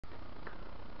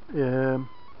Um,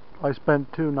 I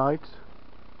spent 2 nights.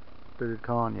 Did it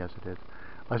con? Yes, it did.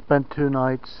 I spent 2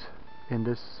 nights in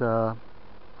this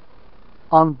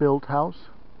unbuilt house,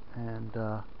 and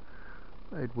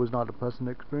it was not a pleasant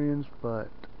experience. But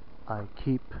I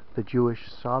keep the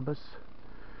Jewish Shabbos.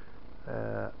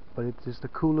 But it is the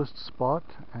coolest spot,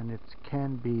 and it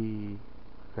can be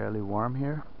fairly warm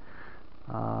here.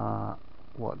 Uh,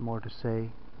 what more to say?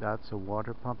 That's a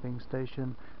water pumping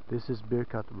station. This is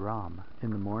Bircat in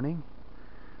the morning.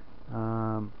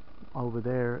 Over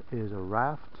there is a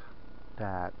raft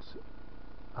that's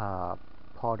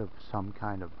part of some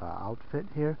kind of outfit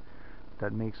here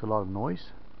that makes a lot of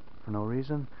noise for no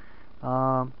reason.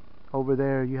 Um, Over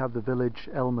there you have the village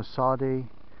El Masaade.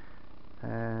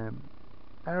 Um,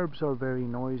 Arabs are very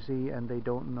noisy and they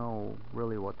don't know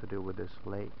really what to do with this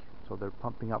lake, so they're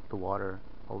pumping up the water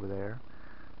over there.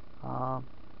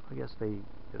 I guess they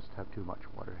just have too much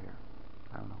water here.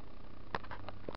 I don't know.